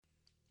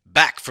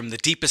from the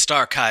deepest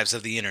archives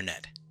of the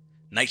internet.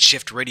 Night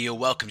Shift Radio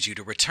welcomes you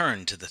to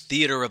return to the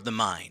theater of the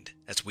mind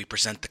as we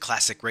present the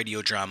classic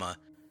radio drama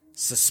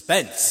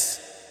Suspense,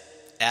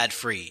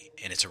 ad-free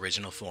in its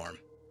original form.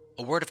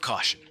 A word of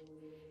caution.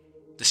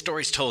 The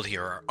stories told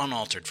here are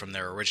unaltered from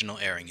their original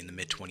airing in the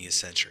mid-20th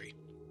century.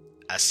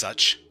 As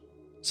such,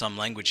 some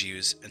language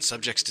used and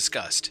subjects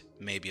discussed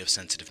may be of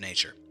sensitive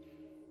nature.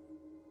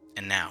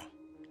 And now,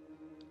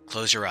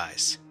 close your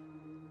eyes,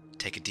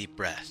 take a deep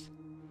breath,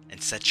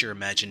 and set your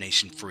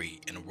imagination free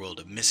in a world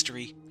of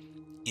mystery,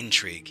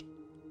 intrigue,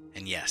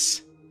 and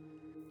yes,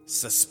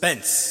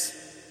 suspense.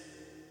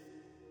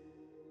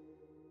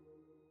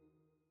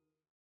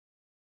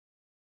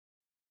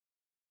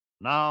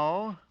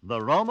 Now, the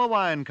Roma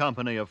Wine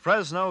Company of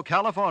Fresno,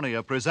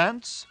 California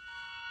presents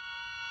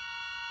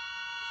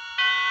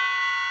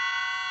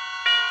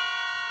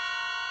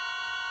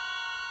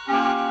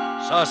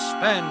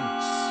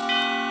Suspense.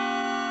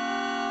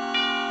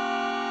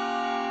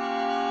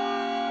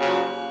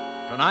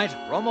 Tonight,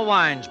 Roma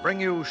Wines bring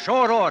you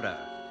Short Order,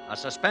 a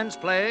suspense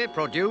play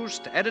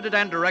produced, edited,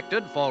 and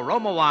directed for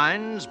Roma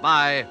Wines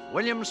by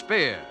William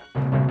Spear.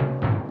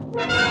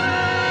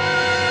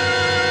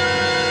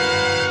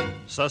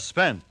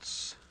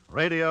 Suspense,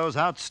 radio's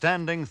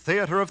outstanding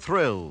theater of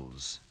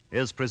thrills,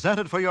 is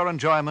presented for your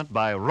enjoyment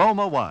by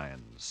Roma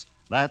Wines.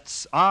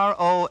 That's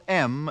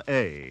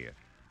R-O-M-A.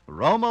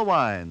 Roma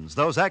Wines,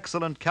 those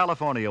excellent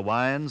California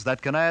wines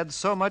that can add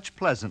so much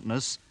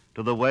pleasantness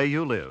to the way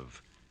you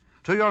live,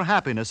 to your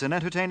happiness in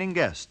entertaining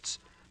guests,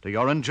 to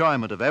your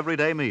enjoyment of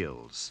everyday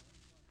meals.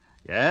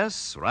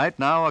 Yes, right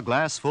now a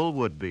glassful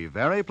would be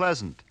very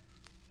pleasant,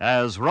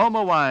 as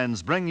Roma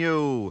Wines bring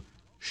you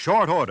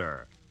Short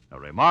Order, a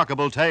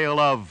remarkable tale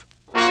of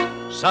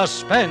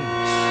Suspense.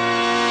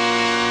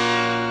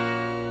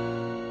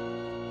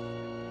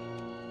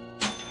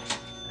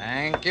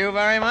 Thank you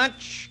very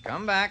much.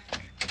 Come back.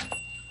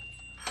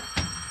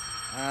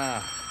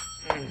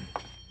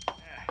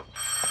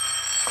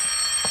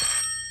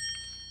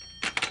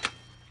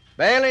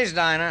 Bailey's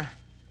Diner.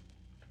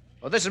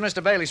 Oh, this is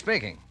Mr. Bailey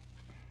speaking.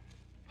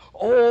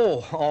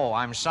 Oh,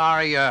 I'm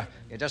sorry. You're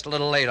just a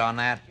little late on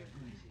that.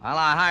 Well,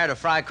 I hired a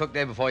fry cook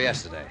day before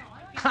yesterday.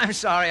 I'm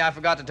sorry I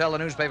forgot to tell the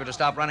newspaper to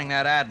stop running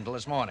that ad until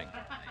this morning.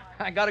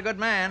 I got a good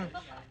man.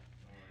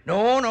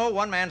 No,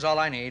 one man's all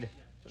I need.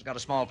 Just got a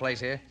small place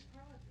here.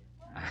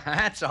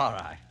 That's all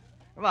right.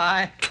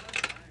 Goodbye.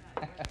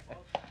 You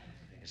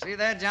see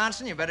that,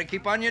 Johnson? You better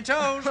keep on your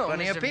toes. Oh,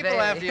 Plenty Mr. of people Bailey.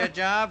 after your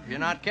job. If you're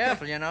not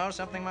careful, you know,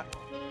 something might...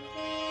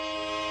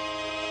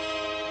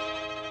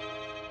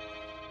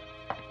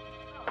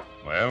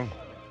 Well,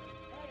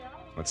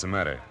 what's the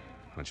matter?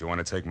 Don't you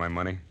want to take my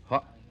money?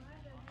 What?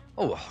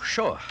 Oh,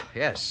 sure.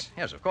 Yes,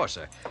 of course,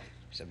 sir.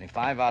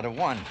 75 out of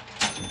 1.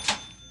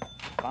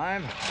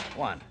 5,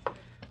 1.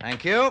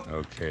 Thank you.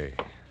 Okay.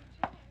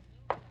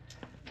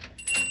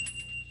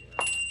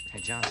 Hey,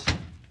 Johnson.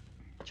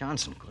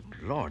 Johnson, good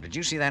Lord, did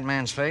you see that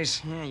man's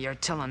face? Yeah, you're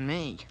telling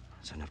me.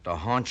 It's enough to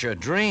haunt your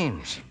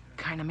dreams.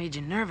 Kind of made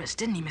you nervous,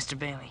 didn't he, Mr.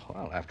 Bailey?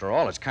 Well, after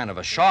all, it's kind of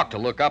a shock to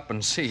look up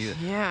and see you.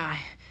 Yeah,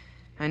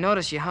 I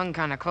noticed you hung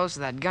kind of close to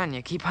that gun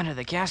you keep under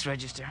the cash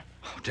register.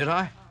 Oh, did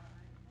I?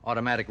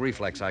 Automatic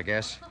reflex, I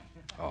guess.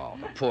 Oh,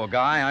 the poor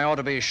guy. I ought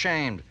to be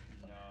ashamed.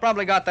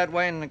 Probably got that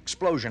way in an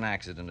explosion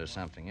accident or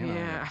something, you know.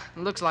 Yeah,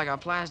 looks like a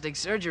plastic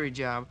surgery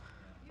job.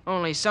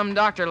 Only some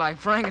doctor like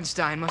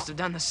Frankenstein must have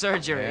done the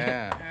surgery.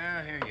 Yeah.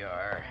 Well, here you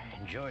are.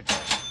 Enjoy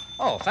this.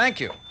 Oh, thank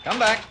you. Come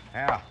back.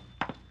 Yeah.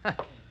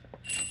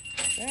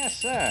 Yes,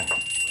 sir.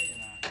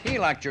 He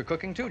liked your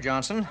cooking, too,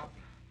 Johnson.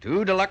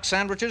 2 deluxe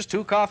sandwiches,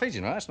 2 coffees.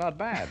 You know, that's not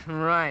bad.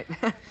 Right.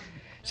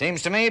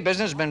 Seems to me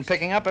business has been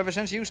picking up ever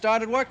since you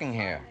started working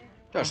here.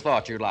 Just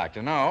thought you'd like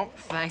to know.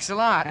 Thanks a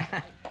lot.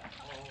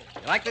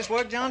 You like this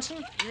work,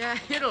 Johnson? Yeah,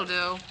 it'll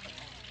do.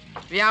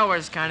 The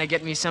hours kind of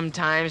get me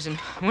sometimes, and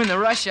when the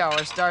rush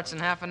hour starts in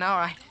half an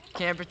hour, I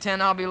can't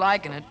pretend I'll be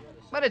liking it.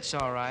 But it's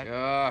all right.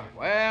 Sure.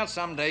 Well,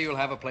 someday you'll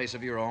have a place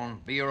of your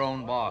own. Be your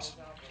own boss.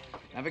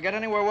 Never get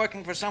anywhere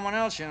working for someone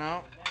else, you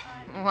know.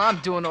 Well, I'm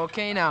doing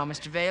okay now,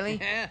 Mr. Bailey.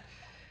 Yeah.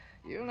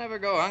 You'll never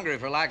go hungry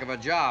for lack of a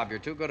job. You're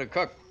too good a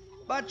cook.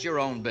 But your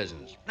own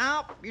business.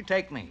 Now, you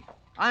take me.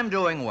 I'm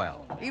doing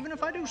well, even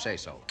if I do say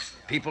so.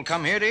 People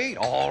come here to eat.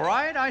 All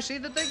right, I see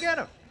that they get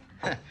 'em.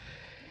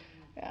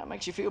 Yeah, it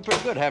makes you feel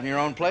pretty good having your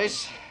own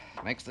place.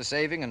 Makes the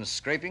saving and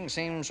scraping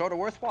seem sort of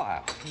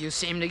worthwhile. You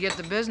seem to get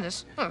the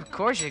business. Well, of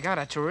course, you got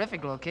a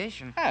terrific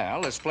location.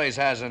 Well, this place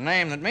has a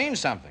name that means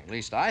something. At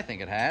least I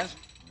think it has.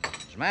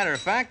 As a matter of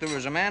fact, there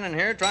was a man in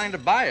here trying to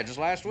buy it just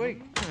last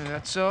week.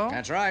 That's so?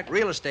 That's right.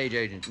 Real estate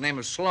agent. Name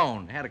was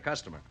Sloan. Had a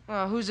customer.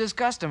 Well, who's this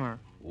customer?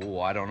 Oh,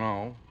 I don't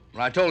know.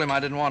 But I told him I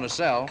didn't want to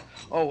sell.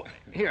 Oh,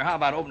 here, how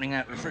about opening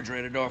that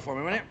refrigerator door for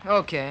me, will you?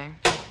 Okay.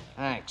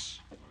 Thanks.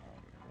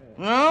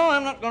 No,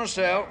 I'm not going to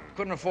sell.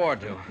 Couldn't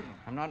afford to.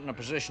 I'm not in a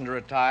position to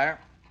retire.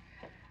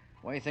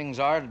 The way things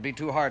are, it'd be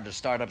too hard to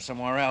start up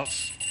somewhere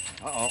else.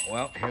 Uh-oh,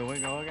 well, here we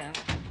go again.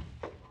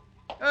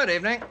 Good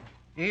evening.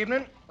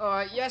 Evening.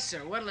 Yes, sir.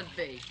 What'll it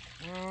be?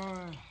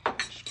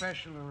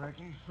 Special, I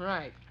reckon.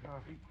 Right.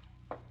 Coffee.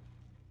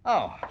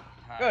 Oh,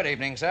 good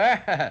evening,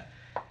 sir.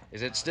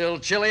 Is it still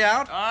chilly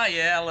out? Oh,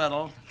 yeah, a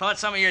little. Thought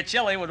some of your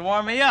chili would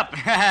warm me up.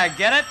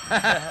 Get it?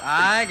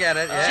 I get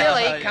it, yeah.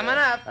 Chili, coming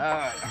up.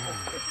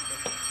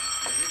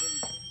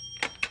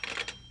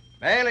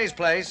 Bailey's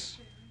place.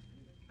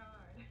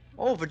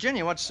 Oh,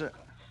 Virginia, what's...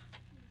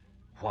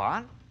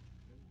 What?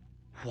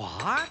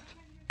 What?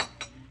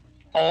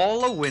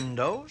 All the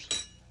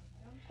windows?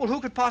 Well, who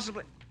could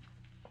possibly...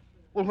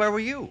 Well, where were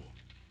you?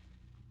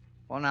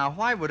 Well, now,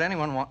 why would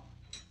anyone want...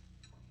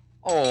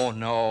 Oh,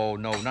 no,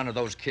 none of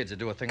those kids would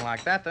do a thing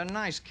like that. They're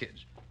nice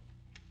kids.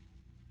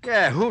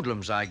 Yeah,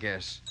 hoodlums, I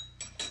guess.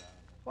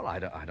 Well, I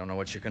don't know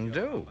what you can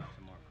do.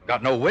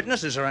 Got no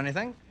witnesses or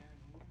anything?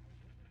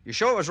 You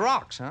sure it was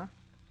rocks, huh?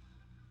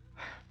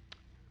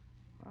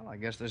 Well, I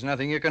guess there's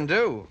nothing you can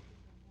do.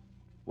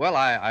 Well,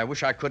 I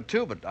wish I could,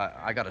 too, but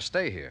I got to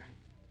stay here.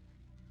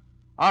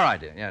 All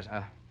right, dear, yes.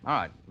 All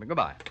right,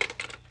 goodbye.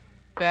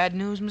 Bad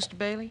news, Mr.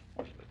 Bailey?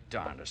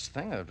 Darndest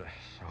thing.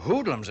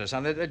 Hoodlums or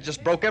something. They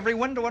just broke every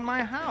window in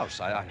my house.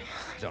 I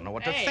don't know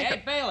what to think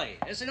of. Bailey,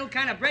 this the new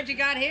kind of bread you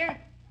got here?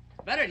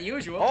 Better than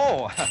usual.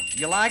 Oh,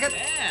 you like it?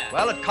 Yeah.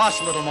 Well, it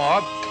costs a little more.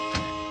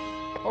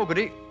 Oh, good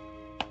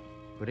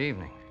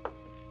evening.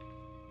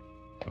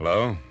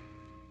 Hello?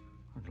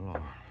 Good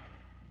Lord.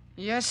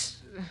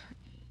 Yes,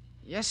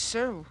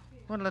 sir.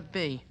 What'll it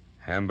be?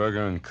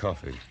 Hamburger and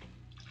coffee.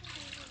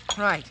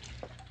 Right.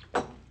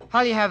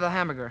 How'll you have the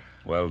hamburger?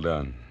 Well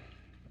done.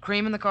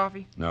 Cream in the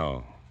coffee?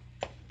 No.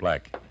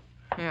 Black.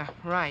 Yeah,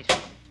 right.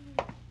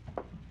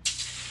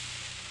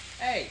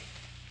 Hey,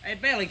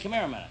 Bailey, come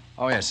here a minute.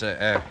 Oh, yes,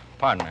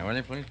 pardon me, will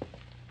you, please?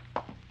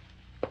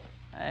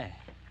 Hey,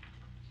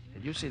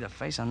 did you see the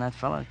face on that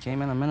fella that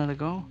came in a minute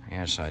ago?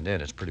 Yes, I did.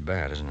 It's pretty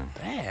bad, isn't it?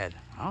 Bad,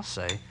 I'll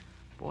say.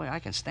 Boy, I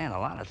can stand a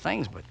lot of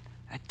things, but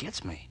that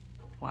gets me.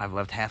 Well, I've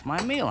left half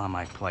my meal on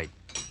my plate.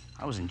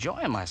 I was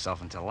enjoying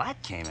myself until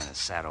that came in and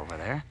sat over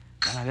there.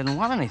 Then I didn't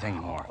want anything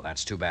more. Oh,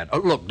 that's too bad. Oh,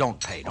 look, don't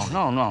pay. Don't.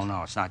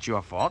 No, it's not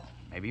your fault.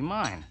 Maybe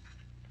mine.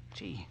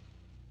 Gee,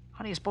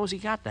 how do you suppose he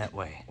got that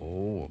way?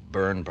 Oh, a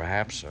burn,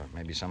 perhaps, or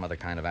maybe some other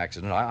kind of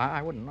accident.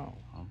 I wouldn't know.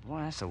 Oh, boy,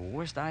 that's the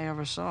worst I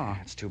ever saw.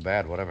 It's too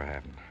bad, whatever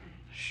happened.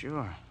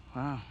 Sure.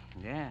 Well,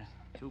 yeah,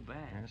 too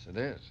bad. Yes, it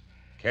is.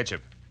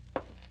 Ketchup.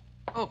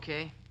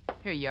 Okay.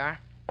 Here you are.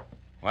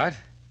 What?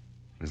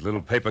 This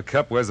little paper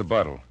cup, where's the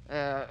bottle?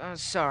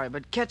 Sorry,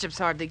 but ketchup's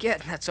hard to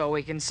get. That's all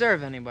we can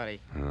serve anybody.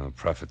 Oh,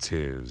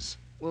 profiteers.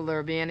 Will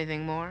there be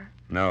anything more?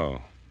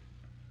 No.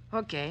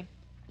 Okay.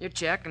 Your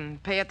check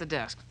and pay at the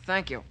desk.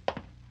 Thank you.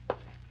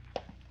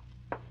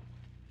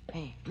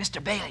 Hey,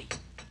 Mr. Bailey.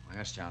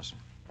 Yes, Johnson.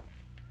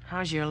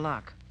 How's your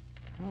luck?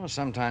 Well,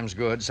 sometimes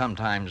good,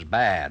 sometimes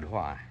bad.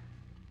 Why?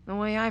 The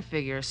way I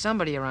figure,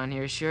 somebody around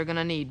here is sure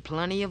gonna need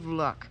plenty of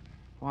luck.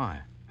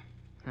 Why?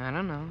 I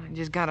don't know. I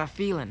just got a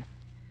feeling.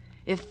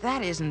 If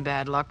that isn't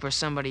bad luck for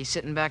somebody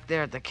sitting back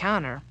there at the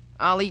counter,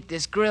 I'll eat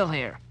this grill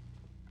here.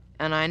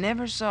 And I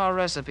never saw a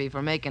recipe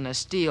for making a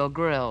steel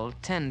grill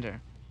tender.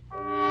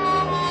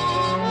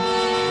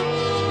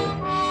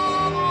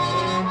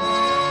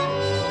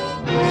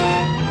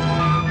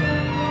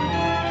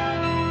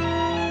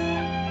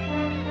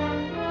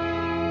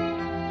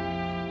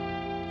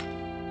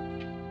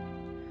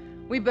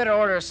 We better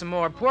order some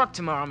more pork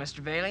tomorrow,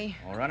 Mr. Bailey.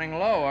 Well, running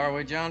low, are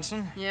we,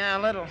 Johnson? Yeah,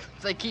 a little.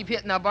 If they keep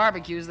hitting our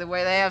barbecues the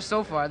way they have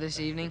so far this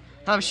evening,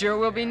 I'm sure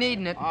we'll be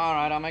needing it. All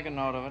right, I'll make a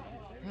note of it.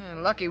 Yeah,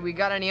 lucky we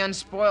got any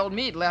unspoiled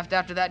meat left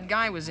after that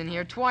guy was in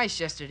here twice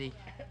yesterday.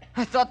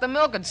 I thought the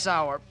milk had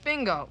sour.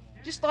 Bingo.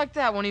 Just like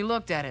that when he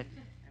looked at it.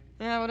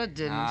 Yeah, but it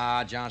didn't.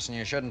 Ah, Johnson,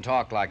 you shouldn't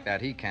talk like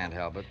that. He can't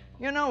help it.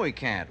 You know he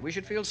can't. We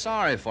should feel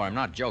sorry for him,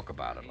 not joke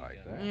about it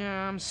like that.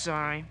 Yeah, I'm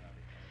sorry.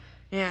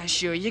 Yeah,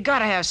 sure. You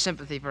gotta have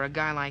sympathy for a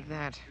guy like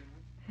that.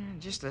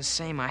 Just the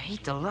same, I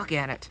hate to look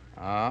at it.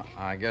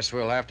 I guess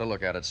we'll have to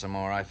look at it some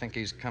more. I think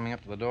he's coming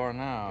up to the door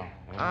now.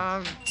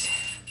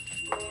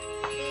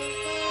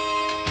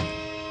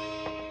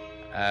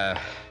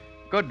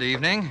 Good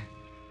evening.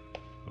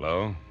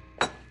 Hello?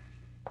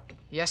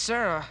 Yes,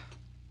 sir.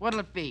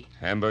 What'll it be?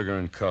 Hamburger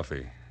and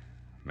coffee.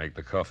 Make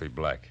the coffee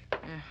black.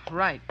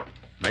 Right.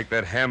 Make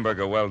that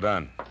hamburger well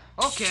done.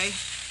 Okay.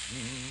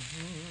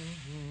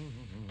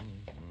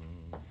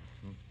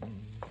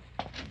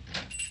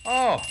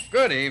 Oh,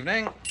 good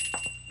evening.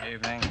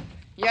 Evening.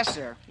 Yes,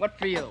 sir. What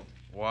for you?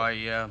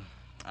 Why,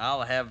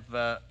 I'll have,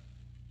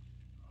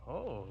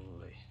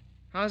 Holy.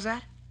 How's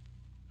that?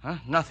 Huh?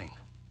 Nothing.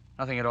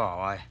 Nothing at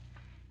all.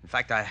 In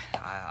fact,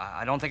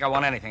 I don't think I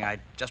want anything. I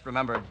just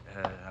remembered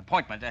an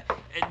appointment.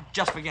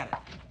 Just forget it.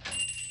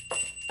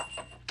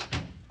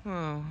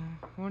 Oh,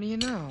 what do you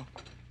know?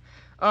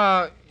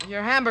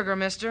 Your hamburger,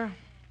 mister.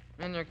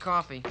 And your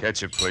coffee.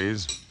 Ketchup,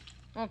 please.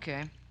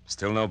 Okay.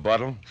 Still no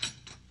bottle?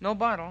 No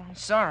bottle.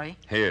 Sorry.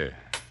 Here.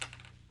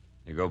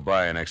 You go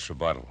buy an extra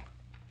bottle.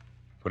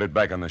 Put it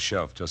back on the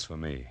shelf just for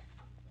me.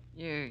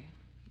 You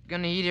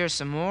gonna eat here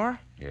some more?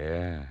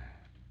 Yeah.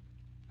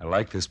 I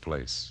like this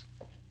place.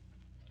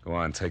 Go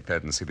on, take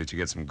that and see that you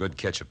get some good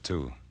ketchup,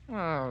 too.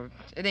 Oh,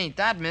 it ain't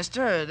that,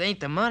 mister. It ain't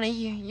the money.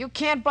 You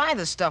can't buy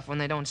the stuff when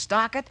they don't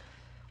stock it.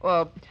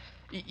 Well,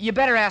 you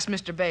better ask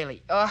Mr.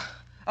 Bailey.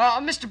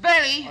 Mr.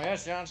 Bailey! Oh,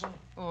 yes, Johnson?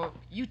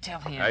 You tell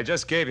him. I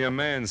just gave your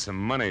man some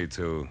money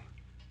to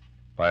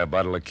buy a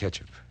bottle of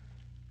ketchup,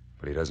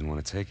 but he doesn't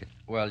want to take it.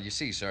 Well, you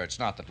see, sir, it's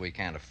not that we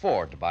can't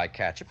afford to buy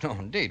ketchup. No,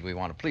 indeed, we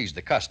want to please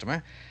the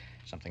customer.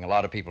 Something a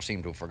lot of people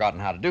seem to have forgotten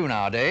how to do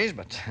nowadays,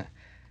 but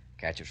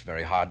ketchup's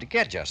very hard to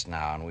get just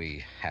now, and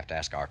we have to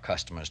ask our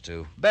customers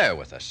to bear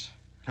with us.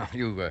 No,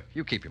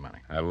 you keep your money.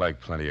 I like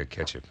plenty of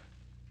ketchup.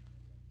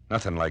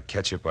 Nothing like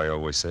ketchup, I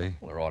always say.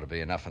 Well, there ought to be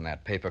enough in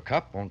that paper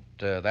cup. Won't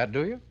that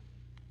do you?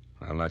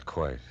 Well, not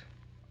quite.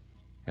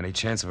 Any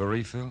chance of a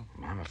refill?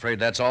 I'm afraid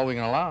that's all we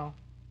can allow.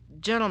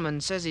 Gentleman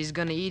says he's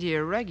going to eat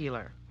here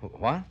regular.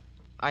 What?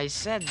 I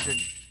said that...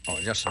 Oh,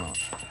 just a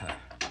moment.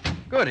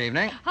 Good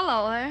evening.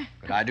 Hello there.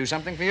 Could I do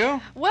something for you?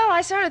 Well,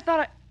 I sort of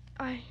thought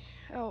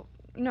Oh,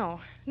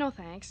 no. No,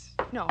 thanks.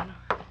 No.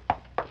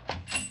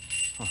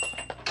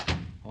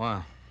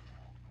 Well,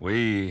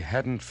 We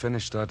hadn't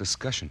finished our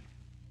discussion.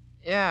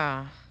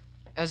 Yeah.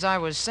 As I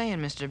was saying,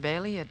 Mr.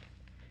 Bailey,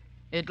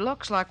 it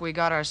looks like we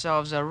got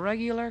ourselves a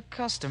regular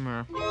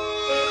customer.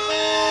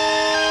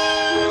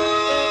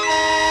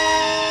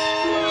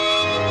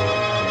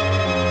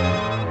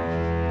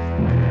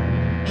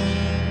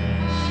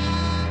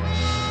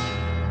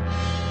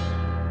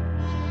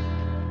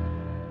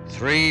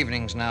 Three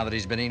evenings now that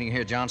he's been eating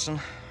here, Johnson,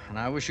 and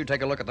I wish you'd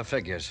take a look at the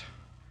figures.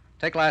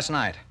 Take last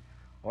night.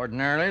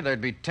 Ordinarily,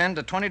 there'd be $10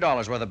 to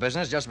 $20 worth of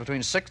business just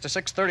between 6 to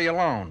 6:30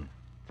 alone.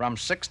 From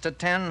 6 to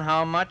 10,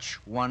 how much?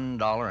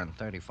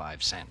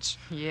 $1.35.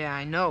 Yeah,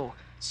 I know.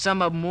 Some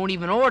of them won't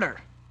even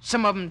order.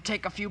 Some of them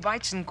take a few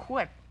bites and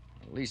quit.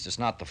 At least it's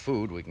not the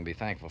food. We can be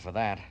thankful for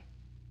that.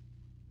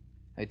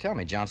 Hey, tell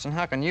me, Johnson,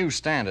 how can you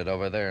stand it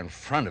over there in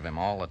front of him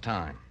all the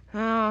time?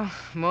 Oh,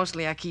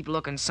 mostly I keep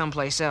looking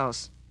someplace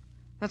else.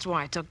 That's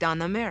why I took down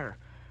the mirror.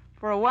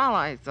 For a while,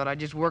 I thought I'd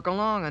just work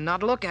along and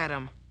not look at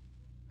him.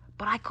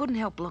 But I couldn't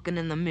help looking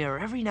in the mirror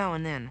every now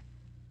and then.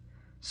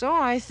 So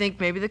I think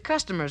maybe the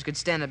customers could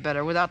stand it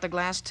better without the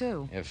glass,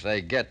 too. If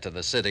they get to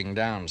the sitting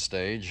down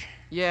stage.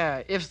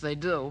 Yeah, if they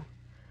do.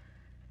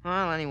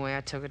 Well, anyway,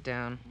 I took it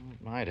down.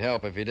 It might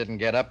help if you didn't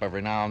get up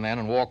every now and then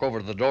and walk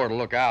over to the door to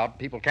look out.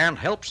 People can't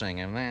help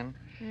singing then.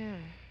 Yeah.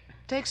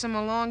 Takes them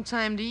a long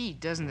time to eat,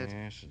 doesn't it?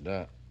 Yes, it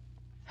does.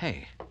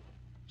 Hey,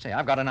 say,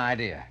 I've got an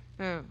idea.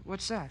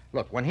 What's that?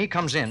 Look, when he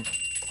comes in...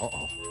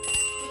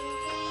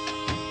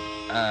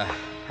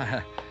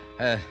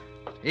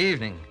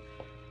 Evening.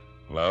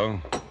 Hello?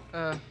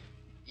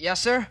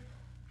 Yes, sir?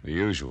 The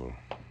usual.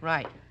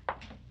 Right.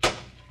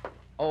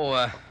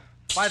 Oh,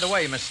 by the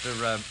way,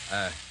 Mr.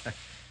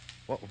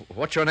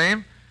 What's your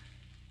name?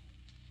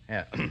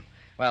 Yeah.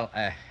 Well,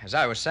 as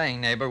I was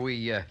saying, neighbor,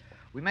 we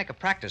make a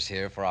practice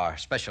here for our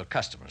special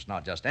customers.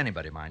 Not just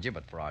anybody, mind you,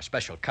 but for our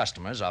special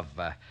customers of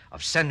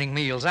sending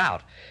meals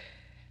out.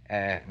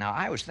 Now,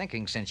 I was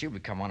thinking, since you've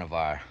become one of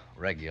our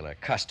regular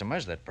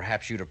customers, that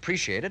perhaps you'd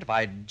appreciate it if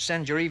I'd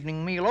send your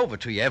evening meal over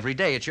to you every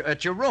day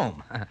at your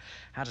room.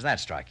 How does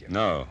that strike you?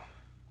 No.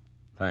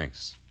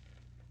 Thanks.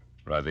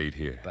 Rather eat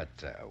here. But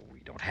we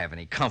don't have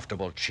any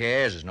comfortable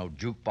chairs. There's no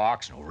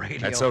jukebox, no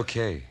radio. That's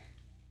okay.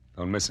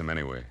 Don't miss him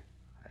anyway.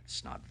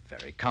 It's not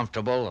very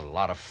comfortable. A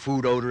lot of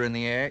food odor in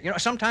the air. You know,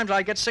 sometimes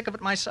I get sick of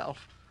it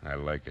myself. I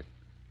like it.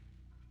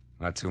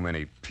 Not too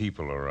many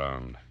people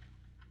around.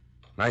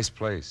 Nice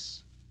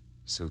place.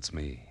 Suits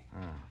me.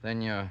 Oh,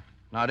 then you're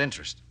not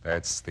interested.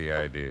 That's the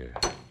idea.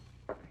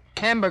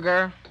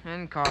 Hamburger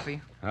and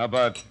coffee. How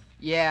about...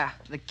 Yeah,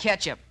 the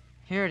ketchup.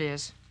 Here it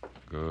is.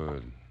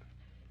 Good.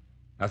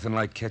 Nothing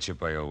like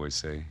ketchup, I always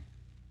say.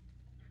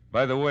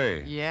 By the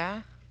way...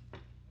 Yeah?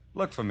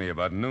 Look for me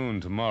about noon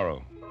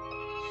tomorrow.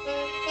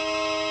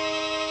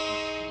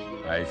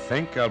 I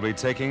think I'll be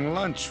taking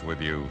lunch with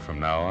you from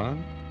now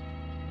on.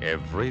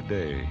 Every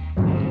day.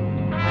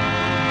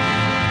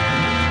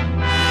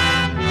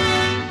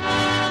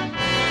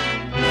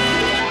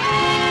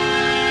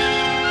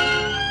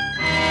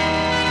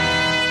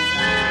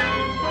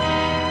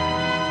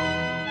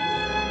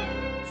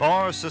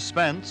 For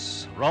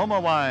Suspense, Roma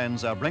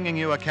Wines are bringing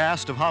you a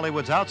cast of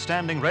Hollywood's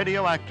outstanding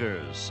radio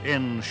actors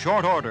in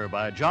short order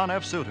by John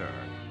F. Suter.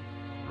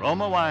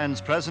 Roma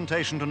Wines'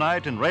 presentation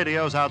tonight in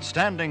radio's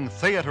outstanding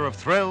theater of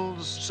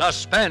thrills,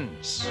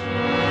 Suspense.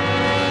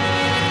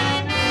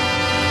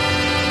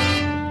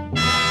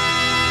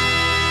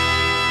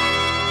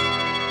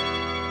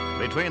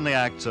 Between the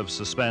acts of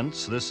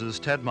Suspense, this is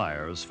Ted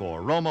Myers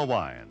for Roma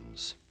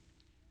Wines.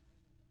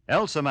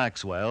 Elsa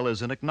Maxwell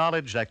is an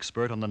acknowledged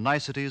expert on the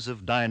niceties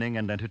of dining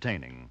and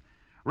entertaining.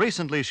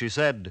 Recently, she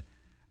said,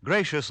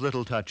 "Gracious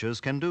little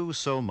touches can do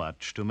so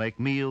much to make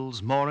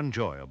meals more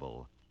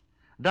enjoyable.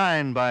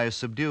 Dine by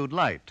subdued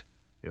light.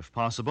 If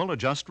possible,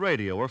 adjust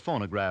radio or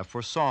phonograph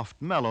for soft,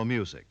 mellow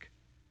music.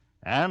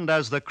 And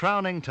as the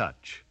crowning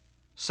touch,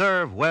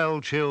 serve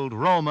well-chilled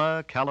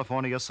Roma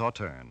California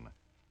Sauterne."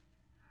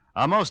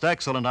 A most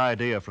excellent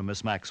idea from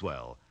Miss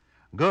Maxwell.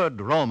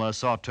 Good Roma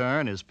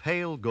Sauterne is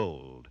pale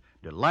gold,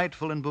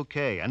 delightful in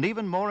bouquet, and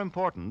even more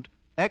important,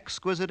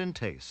 exquisite in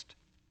taste.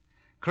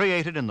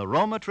 Created in the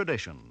Roma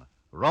tradition,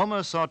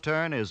 Roma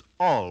Sauterne is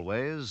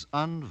always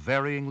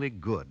unvaryingly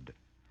good.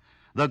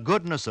 The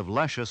goodness of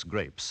luscious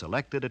grapes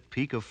selected at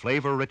peak of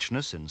flavor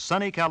richness in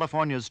sunny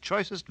California's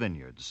choicest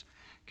vineyards,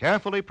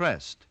 carefully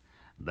pressed,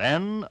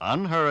 then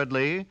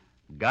unhurriedly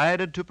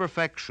guided to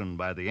perfection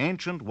by the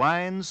ancient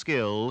wine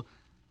skill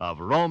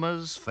of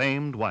Roma's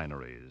famed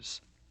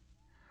wineries.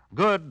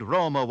 Good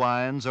Roma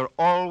wines are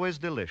always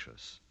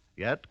delicious,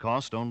 yet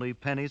cost only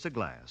pennies a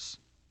glass.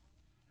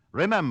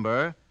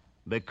 Remember,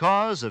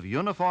 because of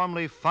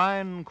uniformly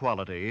fine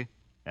quality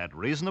at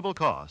reasonable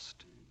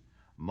cost,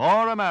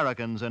 more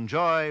Americans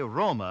enjoy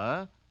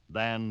Roma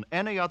than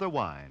any other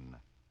wine.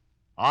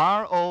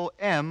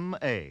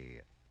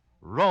 R-O-M-A,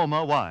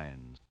 Roma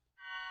Wines.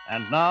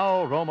 And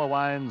now, Roma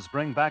Wines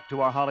bring back to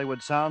our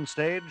Hollywood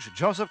soundstage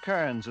Joseph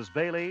Kearns as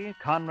Bailey,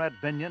 Conrad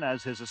Binion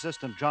as his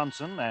assistant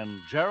Johnson,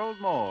 and Gerald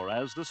Moore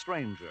as the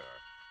stranger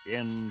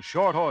in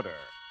Short Order,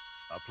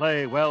 a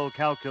play well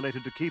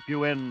calculated to keep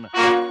you in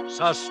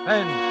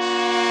suspense.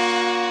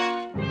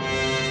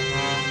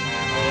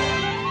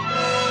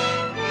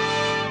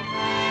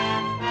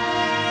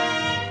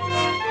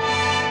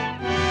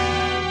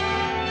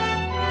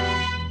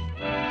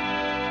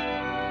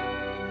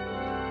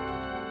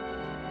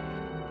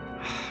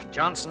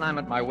 Johnson, I'm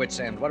at my wit's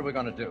end. What are we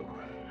going to do?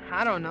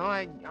 I don't know.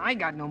 I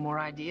got no more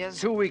ideas.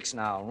 2 weeks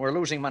now, and we're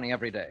losing money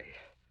every day.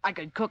 I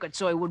could cook it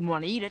so I wouldn't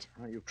want to eat it.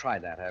 Well, you've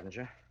tried that, haven't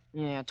you?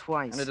 Yeah,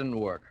 twice. And it didn't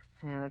work.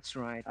 Yeah, that's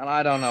right. Well,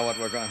 I don't know what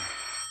we're going to...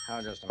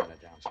 Oh, just a minute,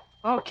 Johnson.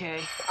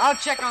 Okay. I'll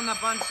check on the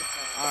bun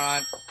supply. All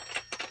right.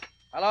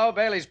 Hello,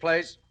 Bailey's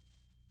place.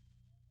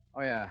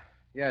 Oh, yeah.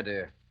 Yeah,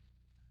 dear.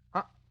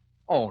 Huh?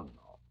 Oh,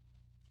 no.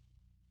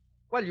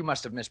 Well, you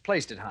must have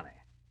misplaced it, honey.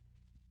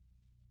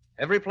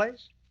 Every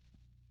place?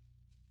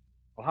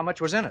 Well, how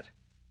much was in it?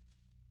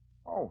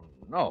 Oh,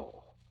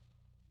 no.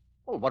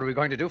 Well, what are we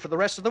going to do for the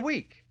rest of the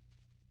week?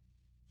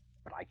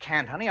 But I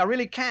can't, honey. I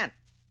really can't.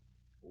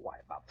 Why,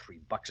 about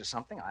 $3 or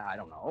something? I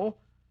don't know.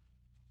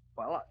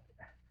 Well,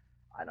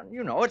 I don't...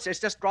 You know, it's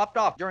just dropped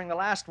off during the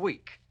last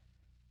week.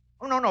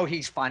 Oh, no,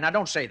 he's fine. Now,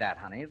 don't say that,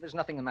 honey. There's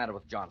nothing the matter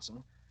with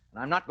Johnson.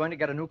 And I'm not going to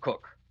get a new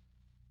cook.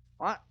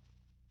 What?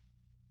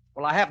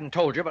 Well, I haven't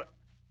told you, but...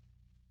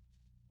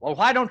 Well,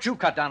 why don't you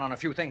cut down on a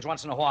few things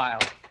once in a while?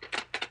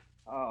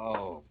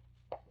 Oh,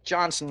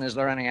 Johnson, is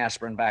there any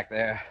aspirin back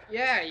there?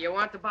 Yeah, you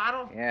want the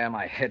bottle? Yeah,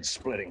 my head's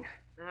splitting.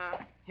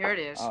 Here it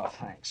is. Oh,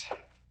 thanks.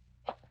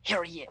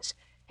 Here he is.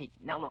 Hey,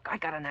 now look, I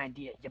got an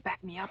idea. You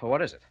back me up? Well,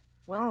 what is it?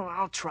 Well,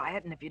 I'll try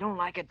it, and if you don't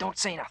like it, don't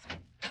say nothing.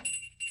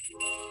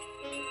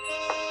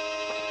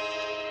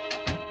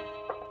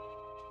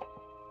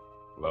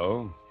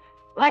 Hello?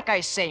 Like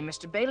I say,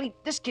 Mr. Bailey,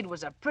 this kid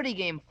was a pretty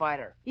game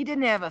fighter. He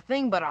didn't have a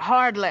thing but a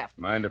hard left.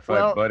 Mind if I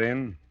Well- butt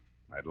in?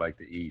 I'd like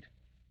to eat.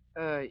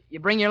 You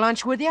bring your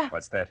lunch with you?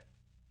 What's that?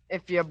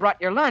 If you brought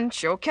your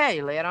lunch,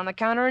 okay, lay it on the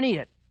counter and eat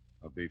it.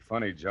 Don't be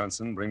funny,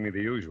 Johnson. Bring me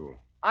the usual.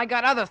 I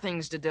got other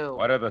things to do.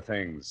 What other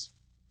things?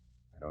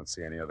 I don't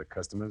see any other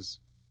customers.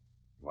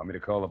 You want me to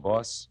call the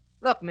boss?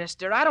 Look,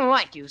 mister, I don't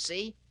like you,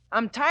 see?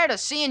 I'm tired of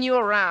seeing you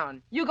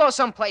around. You go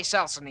someplace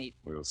else and eat.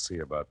 We'll see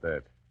about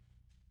that.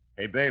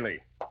 Hey, Bailey.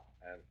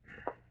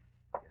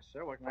 Yes,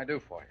 sir. What can I do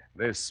for you?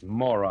 This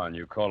moron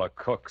you call a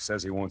cook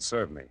says he won't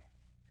serve me.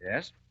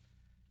 Yes?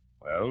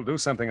 Well, do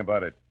something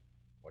about it.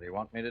 What do you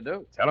want me to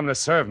do? Tell him to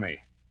serve me,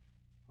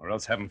 or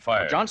else have him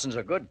fired. Johnson's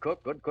a good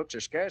cook. Good cooks are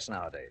scarce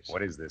nowadays.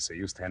 What is this? Are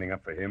you standing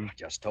up for him? I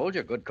just told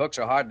you, good cooks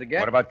are hard to get.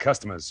 What about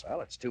customers?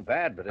 Well, it's too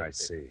bad, but I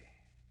see.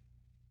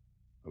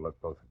 Well,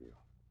 look, both of you.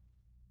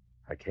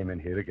 I came in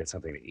here to get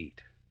something to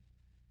eat,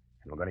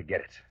 and we're going to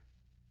get it.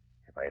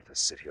 If I have to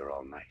sit here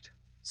all night.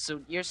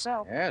 Suit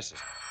yourself. Yes.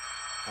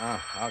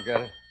 Oh, I'll get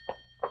it.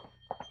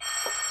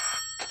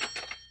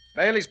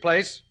 Bailey's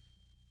place.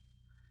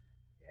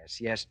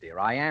 Yes, dear,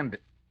 I am.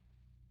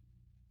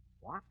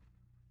 What?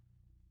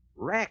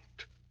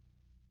 Wrecked?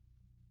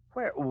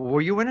 Where?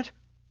 Were you in it?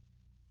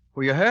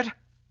 Were you hurt?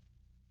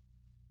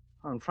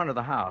 Oh, in front of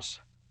the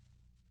house.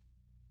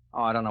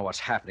 Oh, I don't know what's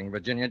happening,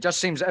 Virginia. It just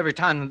seems every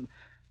time...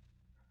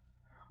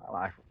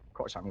 Well, of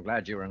course, I'm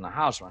glad you were in the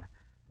house when...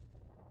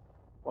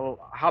 Well,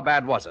 how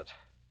bad was it?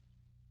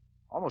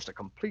 Almost a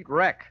complete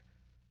wreck.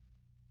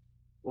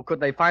 Well,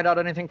 could they find out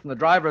anything from the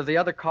driver of the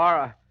other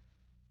car?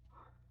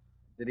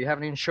 Did he have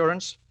any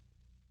insurance?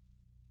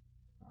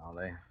 Oh,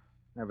 they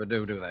never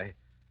do they?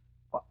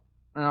 Well,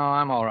 no,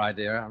 I'm all right,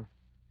 dear. I'm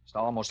just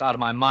almost out of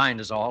my mind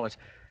is all. It's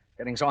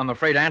getting so I'm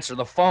afraid to answer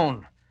the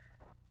phone.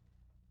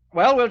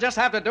 Well, we'll just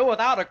have to do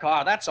without a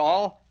car, that's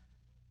all.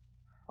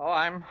 Oh,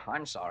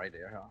 I'm sorry,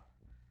 dear. Oh.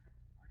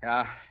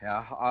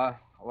 Yeah.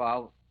 Well,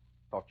 I'll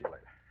talk to you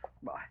later.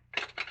 Bye.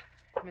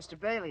 Mr.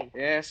 Bailey.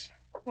 Yes?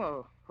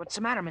 Whoa, what's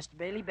the matter, Mr.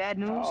 Bailey? Bad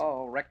news?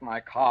 Oh, wrecked my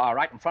car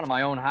right in front of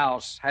my own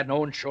house. Had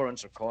no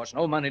insurance, of course.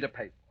 No money to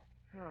pay.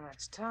 Oh,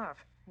 that's tough.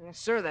 Yes,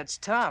 sir, that's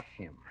tough.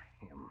 Him.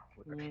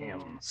 Look at Yeah,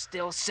 him.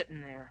 still sitting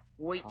there,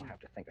 waiting. I'll have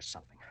to think of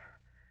something.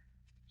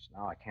 So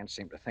now I can't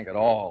seem to think at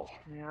all.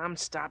 Yeah, I'm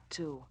stopped,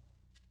 too.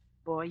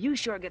 Boy, you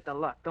sure get the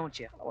luck, don't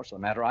you? What's the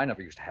matter? I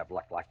never used to have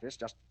luck like this.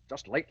 Just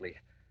lately.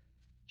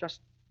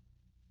 Just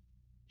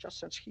Just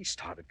since he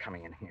started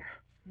coming in here.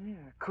 Yeah,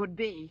 could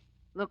be.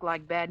 Looked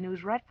like bad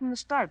news right from the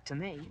start to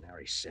me. There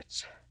he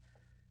sits.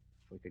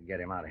 If we could get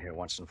him out of here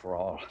once and for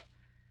all.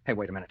 Hey,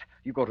 wait a minute.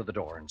 You go to the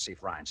door and see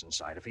if Ryan's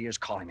inside. If he is,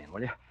 call him in,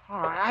 will you?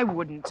 All right, I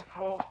wouldn't.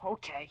 Oh,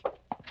 okay.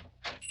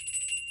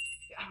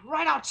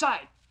 Right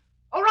outside.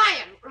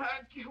 Orion,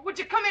 would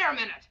you come here a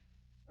minute?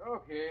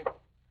 Okay.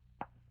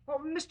 Oh,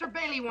 Mr.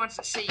 Bailey wants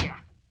to see you.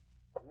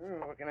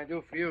 What can I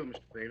do for you,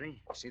 Mr.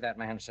 Bailey? See that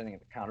man sitting at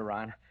the counter,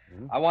 Ryan?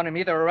 Hmm? I want him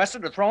either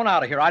arrested or thrown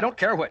out of here. I don't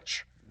care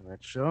which.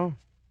 That's so?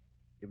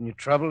 Giving you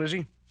trouble, is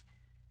he?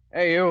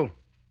 Hey, you.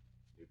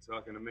 You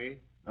talking to me?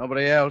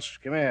 Nobody else.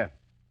 Come here.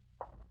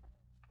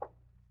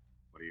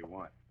 What do you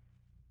want?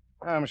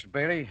 Now, Mr.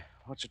 Bailey,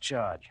 what's the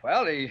charge?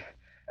 Well, he,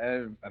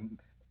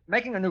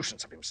 making a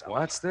nuisance of himself.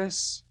 What's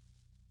this?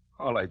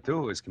 All I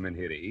do is come in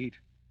here to eat.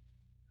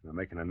 And I'm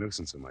making a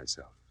nuisance of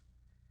myself.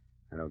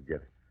 I don't get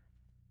it.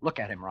 Look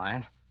at him,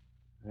 Ryan.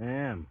 I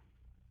am.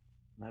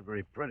 Not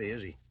very pretty,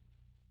 is he?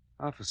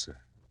 Officer,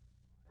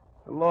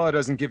 the law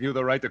doesn't give you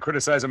the right to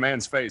criticize a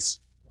man's face.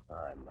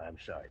 I'm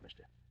sorry,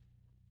 mister.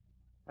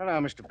 Hello,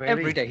 Mr. Bailey.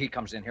 Every day he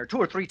comes in here 2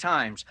 or 3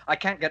 times. I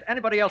can't get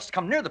anybody else to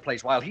come near the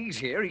place while he's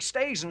here. He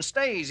stays and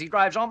stays. He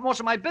drives all, most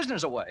of my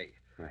business away.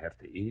 I have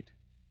to eat.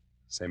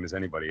 Same as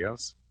anybody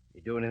else.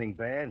 You do anything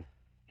bad?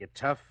 Get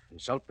tough,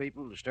 insult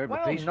people, disturb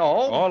Well, the peace? no.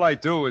 All I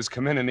do is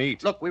come in and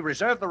eat. Look, we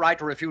reserve the right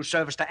to refuse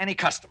service to any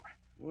customer.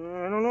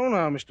 Well, I don't know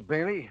now, Mr.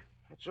 Bailey.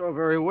 That's all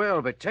very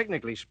well, but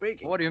technically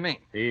speaking... What do you mean?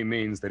 He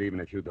means that even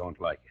if you don't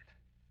like it,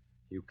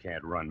 you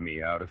can't run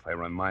me out if I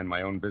mind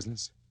my own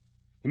business.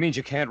 He means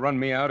you can't run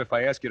me out if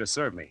I ask you to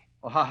serve me.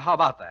 Well, how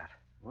about that?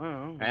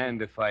 Well...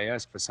 And if I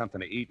ask for something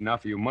to eat and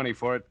offer you money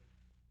for it,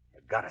 you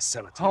gotta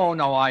sell it to me. Oh,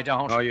 no, I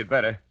don't. Oh, you'd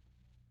better.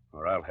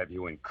 Or I'll have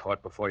you in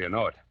court before you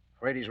know it.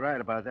 Afraid he's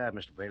right about that,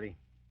 Mr. Bailey.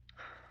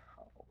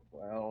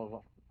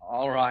 Well,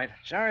 all right.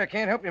 Sorry I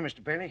can't help you,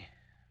 Mr. Bailey.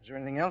 Is there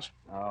anything else?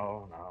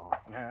 No, no.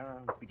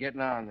 I'll be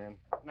getting on then.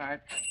 Night.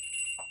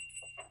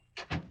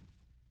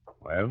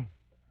 Well,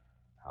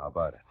 how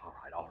about it? All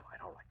right.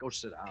 Go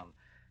sit down.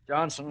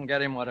 Johnson,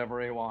 get him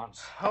whatever he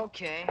wants.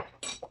 Okay.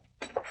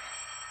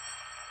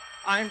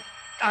 I'm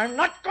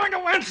not going to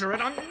answer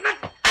it. I'm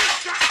not...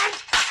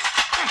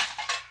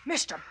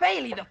 Mr.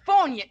 Bailey, the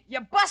phone, you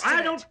busted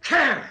I it. don't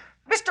care.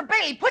 Mr.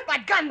 Bailey, put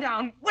that gun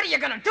down. What are you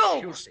gonna do?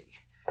 You see.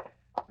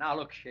 Now,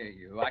 look here,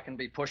 you. I can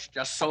be pushed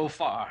just so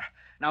far.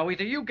 Now,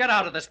 either you get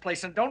out of this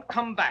place and don't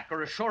come back,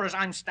 or as sure as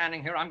I'm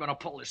standing here, I'm going to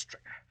pull this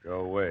trigger.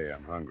 Go away.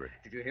 I'm hungry.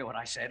 Did you hear what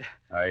I said?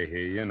 I hear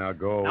you. Now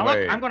go Now,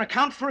 away. look, I'm going to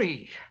count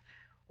 3.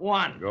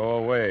 1, Go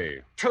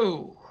away.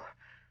 2,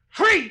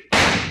 3!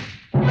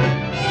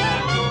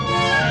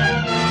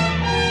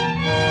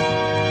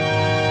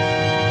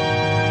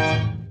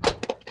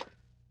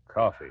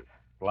 Coffee.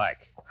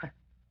 Black.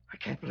 I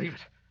can't believe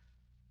it.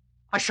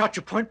 I shot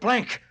you point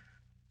blank.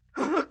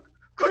 Good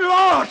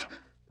Lord!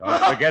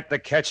 Don't forget the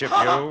ketchup, you.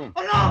 Oh,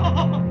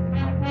 no!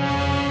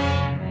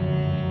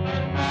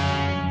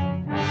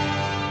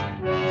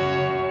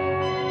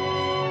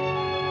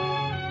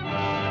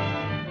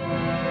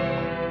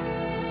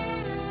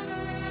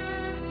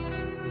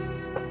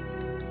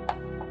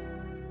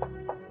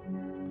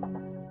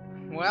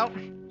 Well,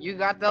 you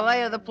got the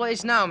lay of the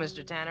place now,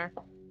 Mr. Tanner.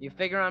 You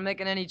figure on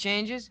making any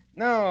changes?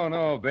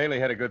 No. Bailey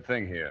had a good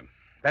thing here.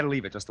 Better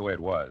leave it just the way it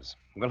was.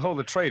 We'll hold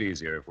the trade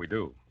easier if we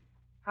do.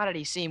 How did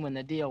he seem when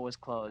the deal was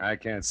closed? I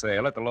can't say.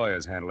 I'll let the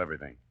lawyers handle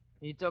everything.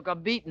 He took a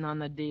beating on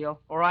the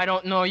deal, or I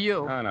don't know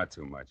you. Oh, not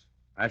too much.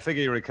 I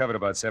figure he recovered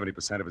about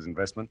 70% of his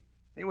investment.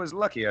 He was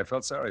lucky. I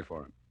felt sorry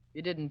for him.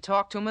 You didn't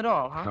talk to him at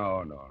all, huh?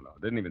 Oh, no.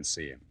 Didn't even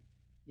see him.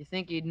 You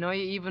think he'd know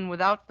you even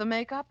without the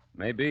makeup?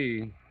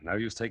 Maybe. No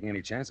use taking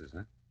any chances,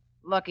 huh?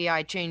 Lucky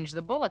I changed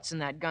the bullets in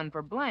that gun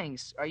for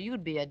blanks, or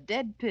you'd be a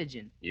dead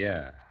pigeon.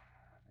 Yeah,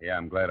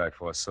 I'm glad I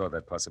foresaw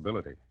that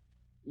possibility.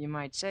 You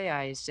might say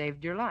I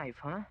saved your life,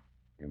 huh?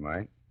 You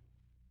might.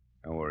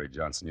 Don't worry,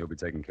 Johnson. You'll be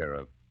taken care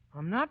of.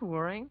 I'm not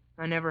worrying.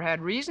 I never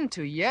had reason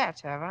to yet,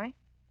 have I?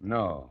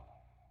 No.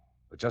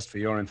 But just for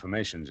your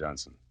information,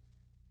 Johnson,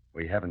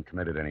 we haven't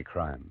committed any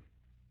crime.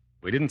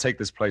 We didn't take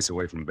this place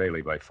away from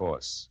Bailey by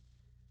force.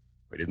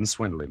 We didn't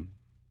swindle him.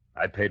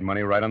 I paid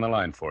money right on the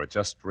line for it.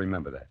 Just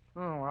remember that.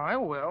 Oh, I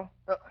will.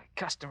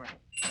 Customer.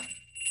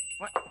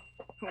 What?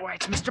 Why,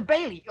 it's Mr.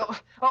 Bailey.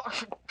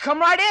 Come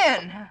right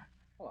in.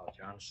 Hello,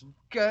 Johnson.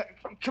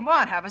 Come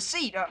on, have a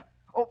seat.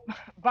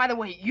 By the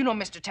way, you know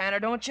Mr. Tanner,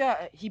 don't you?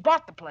 He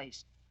bought the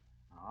place.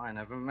 Oh, I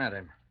never met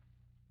him.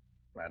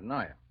 Glad to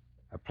know you.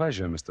 A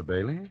pleasure, Mr.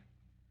 Bailey.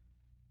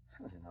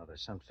 Well, you know,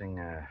 there's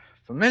something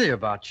familiar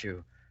about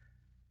you.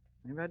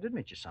 Maybe I did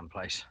meet you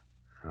someplace.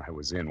 I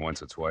was in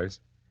once or twice.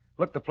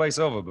 Looked the place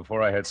over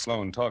before I had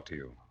Sloan talk to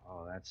you.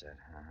 Oh, that's it.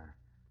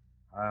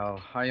 Well,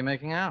 how are you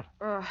making out?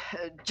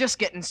 Just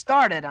getting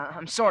started.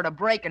 I'm sort of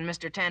breaking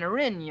Mr. Tanner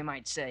in, you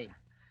might say.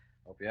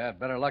 Hope you had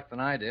better luck than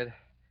I did.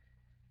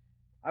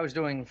 I was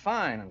doing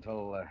fine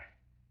until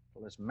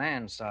this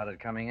man started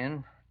coming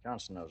in.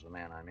 Johnson knows the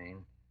man I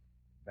mean.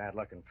 Bad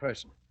luck in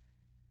person.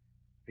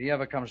 If he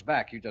ever comes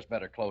back, you just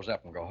better close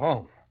up and go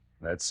home.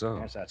 That's so.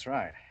 Yes, that's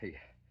right.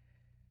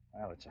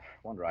 Well, it's a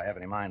wonder I have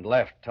any mind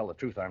left. Tell the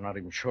truth, I'm not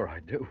even sure I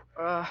do.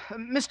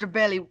 Mr.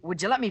 Bailey,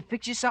 would you let me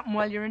fix you something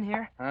while you're in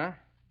here? Huh?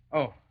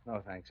 Oh,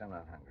 no, thanks. I'm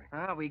not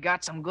hungry. We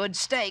got some good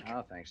steak.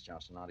 No, thanks,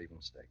 Johnson. Not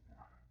even steak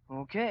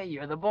now. Okay,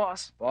 you're the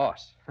boss.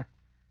 Boss? No,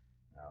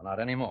 not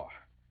anymore.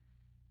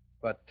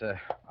 But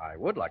I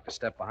would like to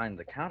step behind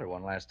the counter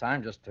one last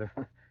time just to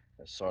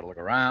sort of look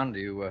around. Do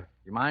you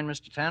mind,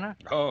 Mr. Tanner?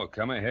 Oh,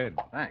 come ahead.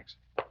 Thanks.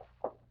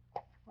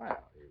 Well,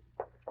 you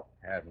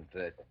haven't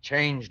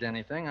changed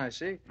anything, I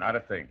see. Not a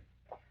thing.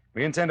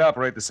 We intend to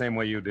operate the same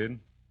way you did.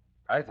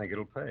 I think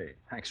it'll pay.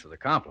 Thanks for the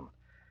compliment.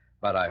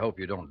 But I hope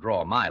you don't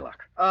draw my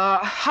luck.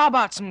 How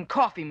about some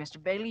coffee,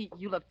 Mr. Bailey?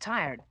 You look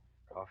tired.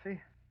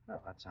 Coffee?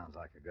 Well, that sounds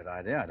like a good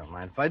idea. I don't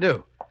mind if I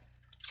do.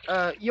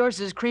 Yours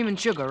is cream and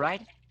sugar,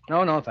 right?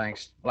 No,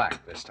 thanks.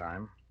 Black this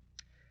time.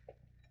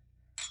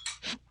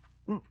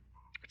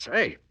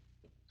 Say,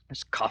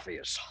 this coffee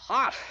is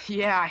hot.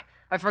 Yeah,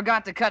 I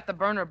forgot to cut the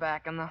burner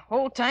back, and the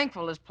whole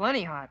tankful is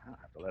plenty hot. I'll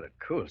have to let it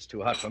cool. It's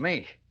too hot for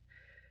me.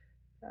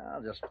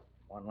 Well, just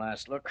one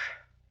last look.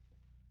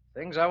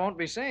 Things I won't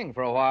be seeing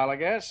for a while, I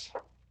guess.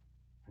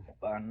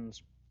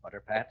 Buns,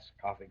 butter pats,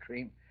 coffee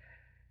cream.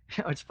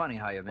 You know, it's funny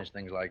how you miss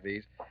things like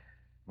these.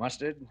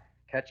 Mustard,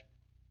 ketchup.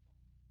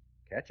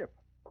 Ketchup?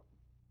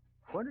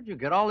 Where did you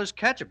get all this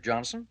ketchup,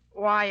 Johnson?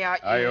 Why,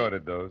 I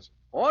ordered those.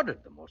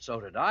 Ordered them? Well, so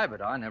did I,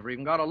 but I never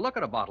even got a look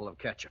at a bottle of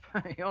ketchup.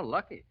 You're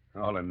lucky.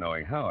 All in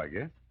knowing how, I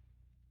guess.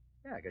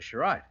 Yeah, I guess you're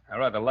right. I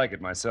rather like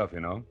it myself, you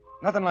know.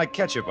 Nothing like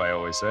ketchup, I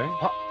always say.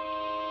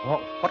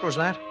 What was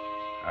that?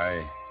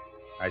 I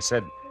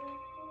said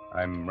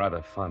I'm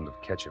rather fond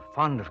of ketchup.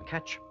 Fond of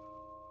ketchup?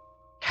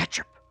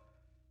 Ketchup?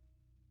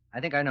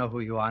 I think I know who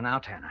you are now,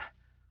 Tanner.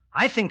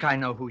 I think I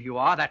know who you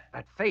are.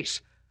 That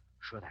face.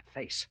 Sure, that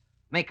face.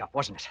 Makeup,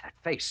 wasn't it? That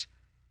face.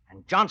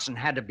 And Johnson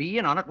had to be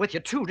in on it with you,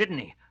 too, didn't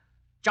he?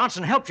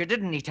 Johnson helped you,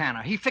 didn't he,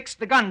 Tanner? He fixed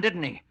the gun,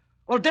 didn't he?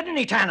 Well, didn't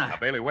he, Tanner? Now,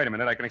 Bailey, wait a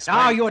minute. I can explain.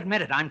 Now, you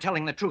admit it. I'm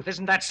telling the truth.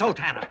 Isn't that so,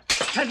 Tanner?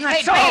 Isn't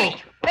that so? Hey,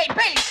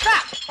 Bailey,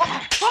 stop!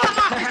 Hold him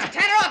off, Mr.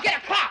 Tanner. I'll get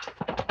a cop.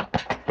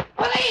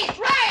 Police,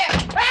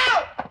 riot!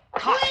 Help!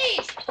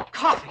 Police!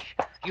 Coffee.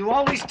 You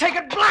always take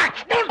it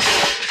black. Ryan,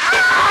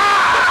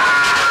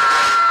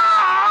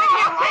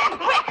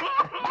 quick!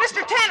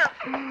 Mr. Tanner!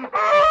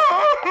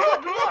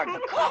 Good Lord,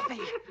 the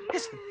coffee.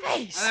 His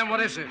face. And then what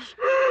is this?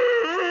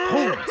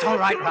 Oh, it's all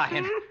right,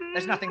 Ryan.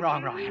 There's nothing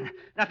wrong, Ryan.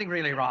 Nothing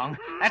really wrong.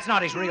 That's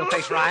not his real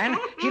face, Ryan.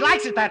 He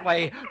likes it that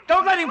way.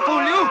 Don't let him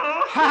fool you.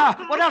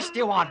 What else do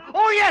you want?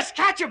 Oh, yes,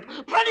 ketchup.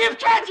 Plenty of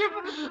ketchup.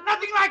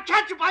 Nothing like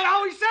ketchup, I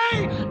always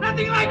say.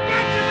 Nothing like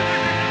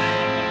ketchup.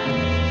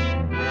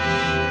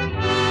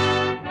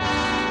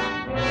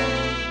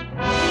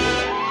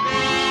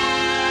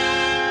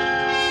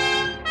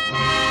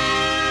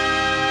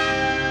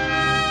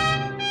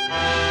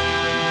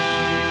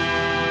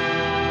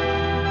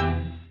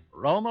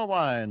 Roma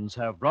Wines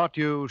have brought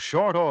you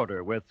Short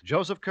Order with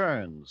Joseph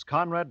Kearns,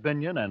 Conrad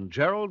Binion, and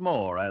Gerald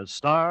Moore as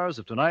stars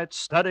of tonight's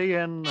study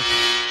in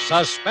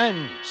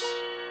Suspense.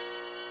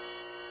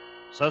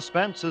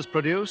 Suspense is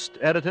produced,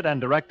 edited, and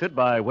directed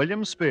by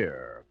William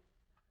Spear.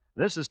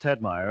 This is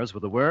Ted Myers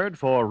with a word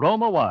for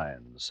Roma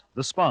Wines,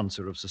 the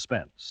sponsor of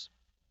Suspense.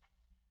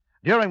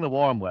 During the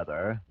warm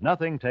weather,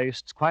 nothing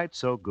tastes quite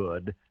so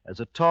good as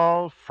a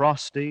tall,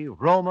 frosty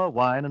Roma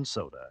wine and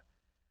soda.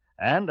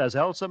 And as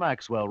Elsa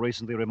Maxwell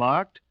recently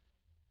remarked,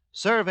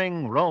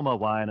 serving Roma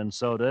wine and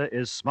soda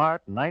is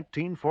smart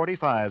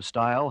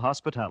 1945-style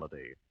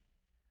hospitality.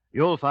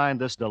 You'll find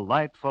this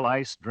delightful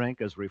iced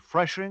drink as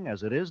refreshing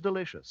as it is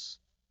delicious.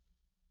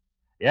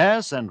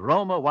 Yes, and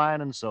Roma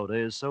wine and soda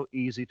is so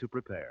easy to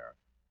prepare.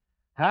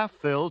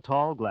 Half-fill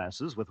tall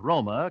glasses with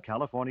Roma,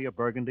 California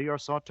Burgundy, or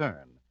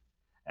Sauterne.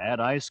 Add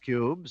ice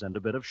cubes and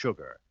a bit of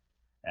sugar.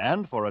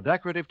 And for a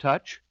decorative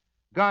touch,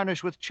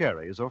 garnish with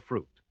cherries or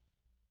fruit.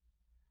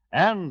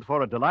 And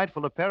for a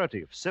delightful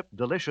aperitif, sip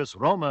delicious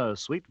Roma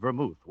sweet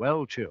vermouth,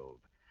 well chilled.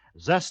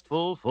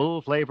 Zestful,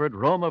 full-flavored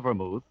Roma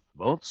vermouth,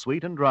 both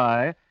sweet and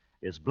dry,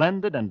 is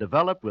blended and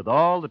developed with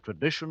all the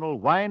traditional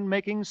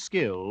wine-making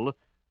skill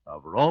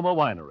of Roma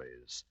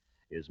wineries,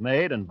 is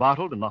made and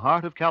bottled in the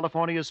heart of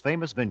California's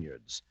famous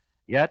vineyards,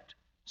 yet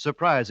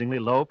surprisingly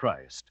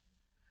low-priced.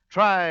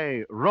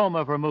 Try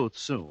Roma vermouth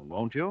soon,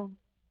 won't you?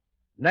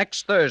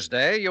 Next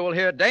Thursday, you will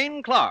hear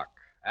Dane Clark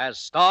as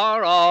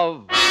star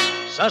of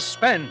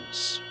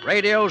Suspense,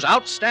 radio's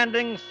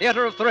outstanding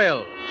theater of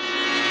thrills.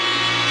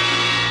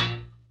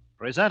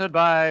 Presented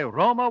by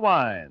Roma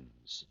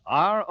Wines,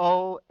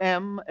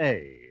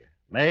 R-O-M-A,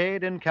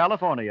 made in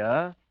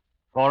California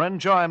for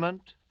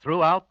enjoyment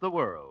throughout the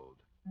world.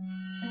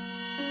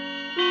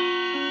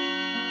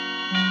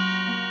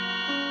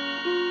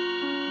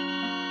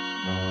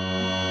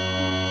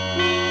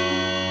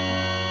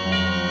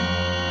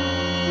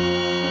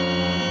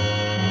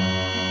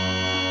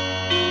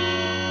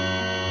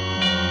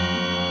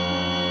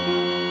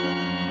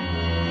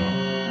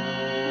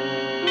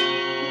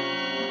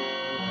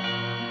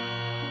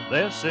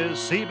 This is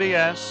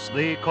CBS,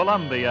 the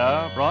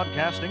Columbia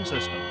Broadcasting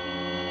System.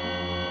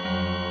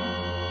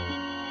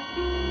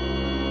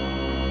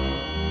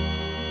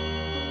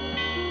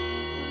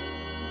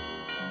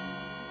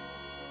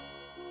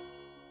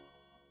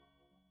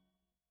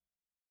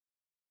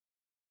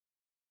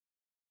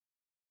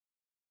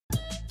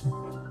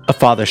 A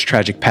father's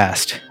tragic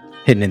past,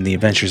 hidden in the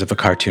adventures of a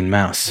cartoon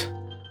mouse.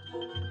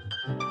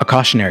 A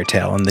cautionary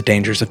tale on the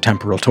dangers of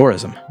temporal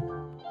tourism.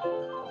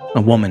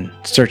 A woman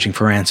searching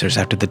for answers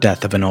after the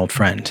death of an old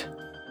friend.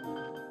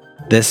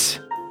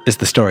 This is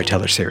the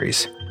Storyteller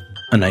Series,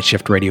 a Night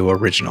Shift Radio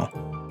original.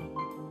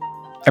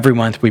 Every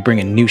month, we bring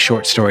a new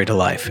short story to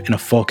life in a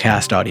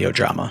full-cast audio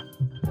drama.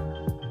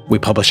 We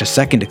publish a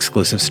second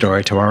exclusive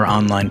story to our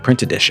online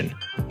print edition,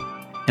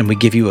 and we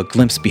give you a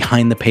glimpse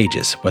behind the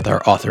pages with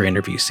our author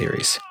interview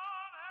series.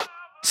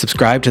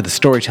 Subscribe to the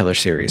Storyteller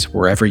Series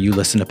wherever you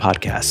listen to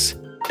podcasts,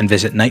 and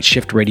visit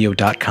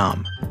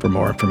nightshiftradio.com for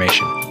more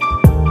information.